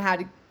haven't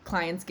had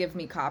clients give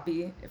me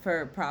copy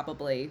for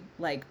probably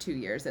like 2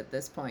 years at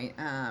this point,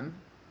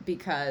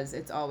 because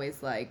it's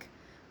always like,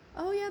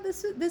 oh yeah,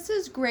 this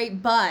is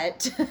great,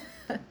 but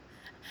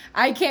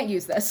I can't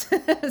use this.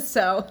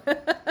 So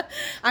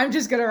I'm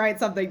just gonna write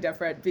something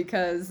different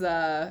because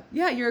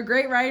yeah, you're a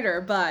great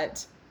writer,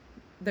 but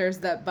there's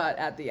that but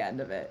at the end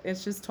of it.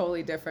 It's just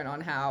totally different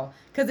on how,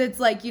 because it's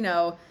like,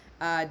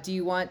 do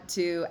you want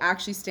to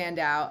actually stand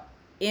out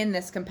in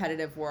this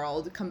competitive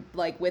world,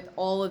 like with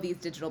all of these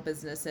digital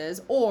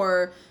businesses,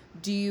 or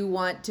do you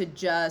want to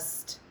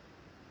just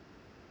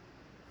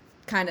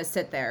kind of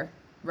sit there,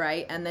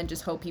 right, and then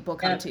just hope people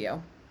come to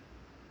you?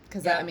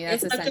 Because I mean,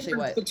 that's essentially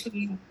what.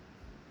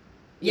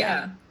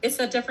 It's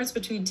that difference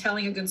between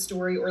telling a good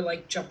story or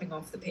like jumping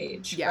off the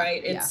page,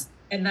 right?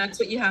 And that's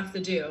what you have to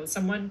do.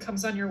 Someone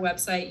comes on your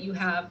website, you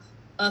have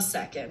a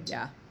second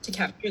to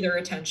capture their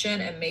attention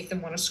and make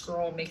them want to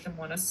scroll, make them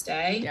want to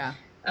stay.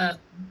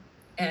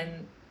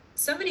 And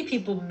so many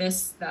people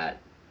miss that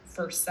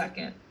first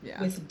second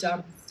with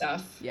dumb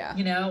stuff,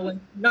 with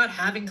not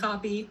having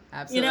copy.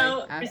 Absolutely.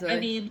 Absolutely. I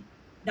mean,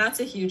 that's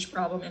a huge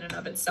problem in and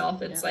of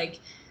itself. It's like,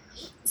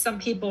 some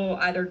people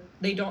either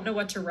they don't know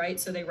what to write,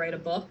 so they write a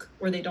book,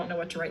 or they don't know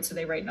what to write, so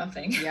they write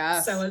nothing.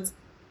 So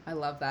I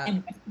love that.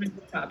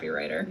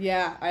 Copywriter.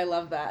 Yeah, I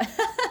love that.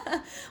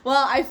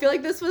 Well, I feel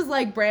like this was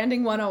like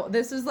branding 101.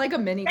 This is like a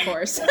mini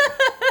course.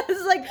 This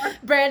is like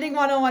branding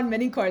 101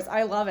 mini course.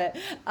 I love it.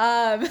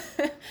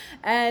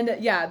 And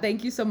yeah,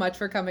 thank you so much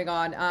for coming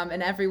on.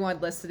 And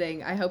everyone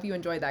listening, I hope you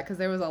enjoyed that, because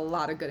there was a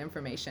lot of good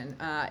information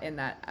in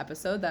that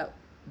episode that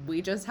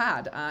we just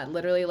had,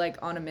 literally like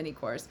on a mini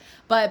course.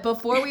 But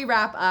before we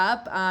wrap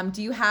up,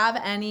 do you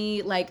have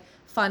any like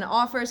fun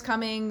offers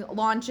coming,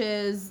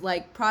 launches,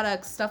 like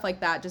products, stuff like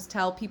that? Just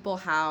tell people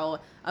how,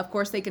 of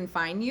course, they can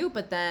find you,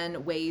 but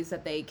then ways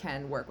that they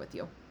can work with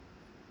you.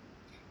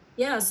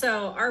 Yeah,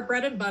 so our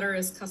bread and butter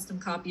is custom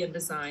copy and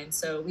design.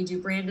 So we do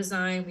brand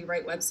design, we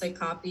write website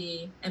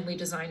copy, and we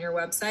design your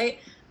website.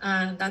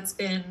 That's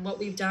been what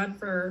we've done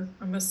for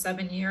almost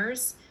 7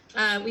 years.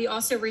 We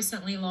also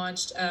recently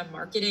launched a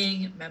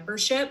marketing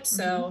membership.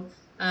 So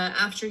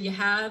after you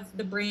have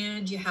the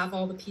brand, you have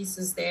all the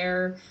pieces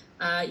there,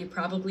 you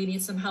probably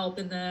need some help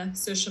in the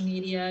social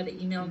media,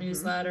 the email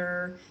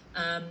newsletter,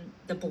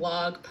 the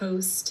blog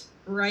post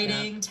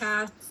writing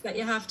tasks that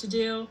you have to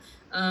do.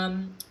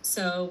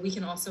 So we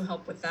can also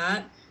help with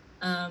that.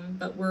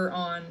 But we're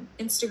on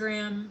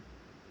Instagram,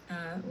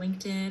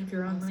 LinkedIn, if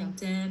you're on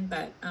LinkedIn,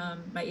 but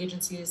my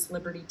agency is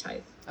Liberty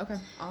Type. Okay,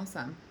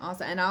 awesome.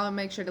 And I'll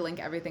make sure to link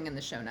everything in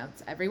the show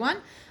notes, everyone.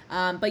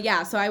 But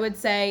yeah, so I would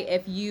say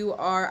if you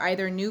are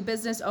either a new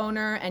business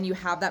owner and you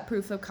have that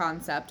proof of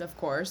concept, of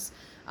course,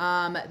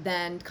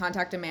 then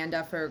contact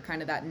Amanda for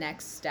kind of that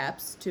next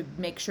steps to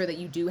make sure that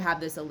you do have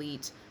this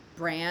elite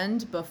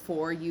brand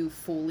before you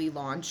fully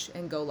launch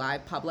and go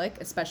live public,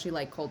 especially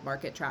like cold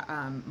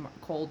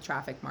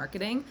traffic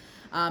marketing.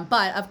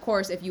 But of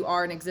course, if you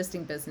are an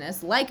existing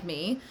business like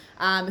me,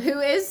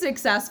 who is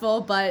successful,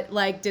 but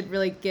like didn't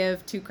really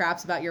give two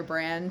craps about your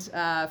brand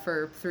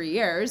for 3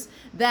 years,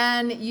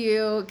 then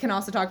you can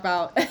also talk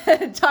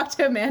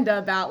to Amanda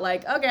about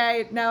like,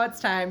 okay, now it's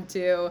time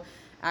to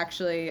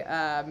actually,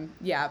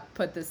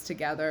 put this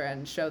together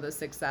and show the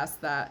success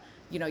that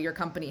your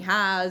company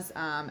has,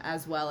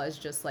 as well as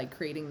just like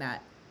creating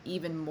that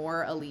even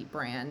more elite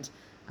brand.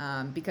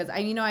 Because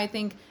I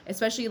think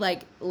especially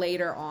like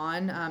later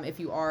on, if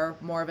you are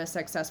more of a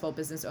successful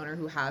business owner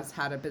who has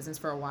had a business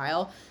for a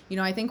while,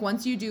 I think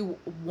once you do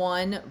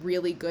one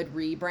really good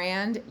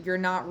rebrand, you're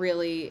not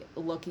really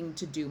looking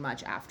to do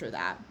much after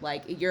that.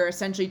 Like you're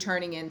essentially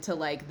turning into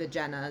like the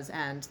Jennas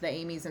and the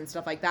Amy's and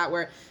stuff like that,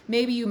 where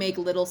maybe you make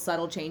little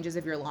subtle changes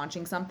if you're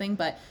launching something,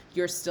 but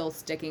you're still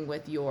sticking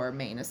with your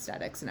main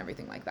aesthetics and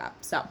everything like that.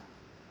 So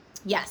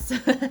yes.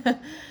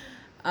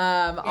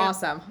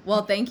 Awesome.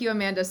 Well, thank you,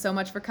 Amanda, so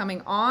much for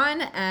coming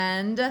on.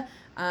 And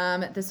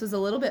this was a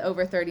little bit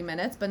over 30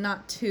 minutes, but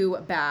not too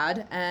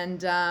bad.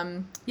 And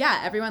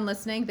everyone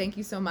listening, thank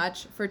you so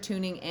much for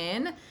tuning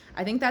in.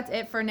 I think that's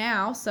it for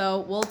now.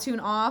 So we'll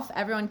tune off.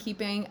 Everyone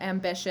keeping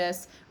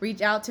ambitious.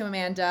 Reach out to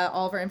Amanda.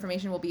 All of her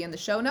information will be in the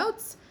show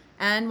notes.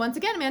 And once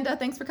again, Amanda,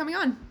 thanks for coming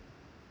on.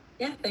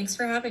 Yeah, thanks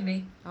for having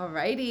me. All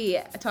righty.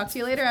 Talk to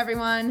you later,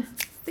 everyone.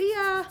 See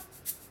ya.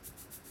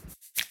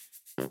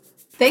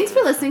 Thanks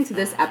for listening to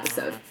this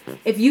episode.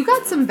 If you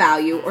got some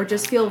value or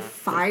just feel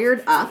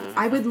fired up,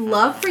 I would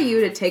love for you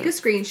to take a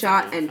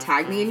screenshot and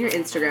tag me in your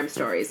Instagram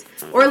stories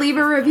or leave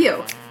a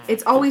review.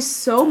 It's always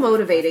so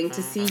motivating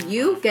to see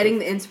you getting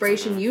the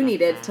inspiration you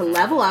needed to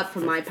level up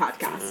from my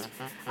podcast.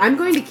 I'm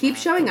going to keep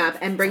showing up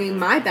and bringing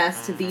my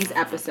best to these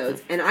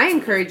episodes, and I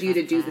encourage you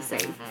to do the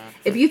same.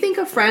 If you think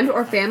a friend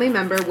or family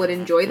member would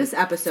enjoy this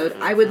episode,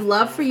 I would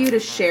love for you to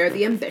share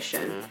the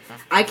ambition.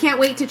 I can't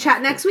wait to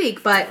chat next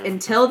week, but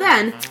until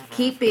then,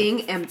 keep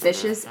being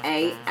ambitious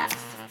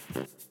AF.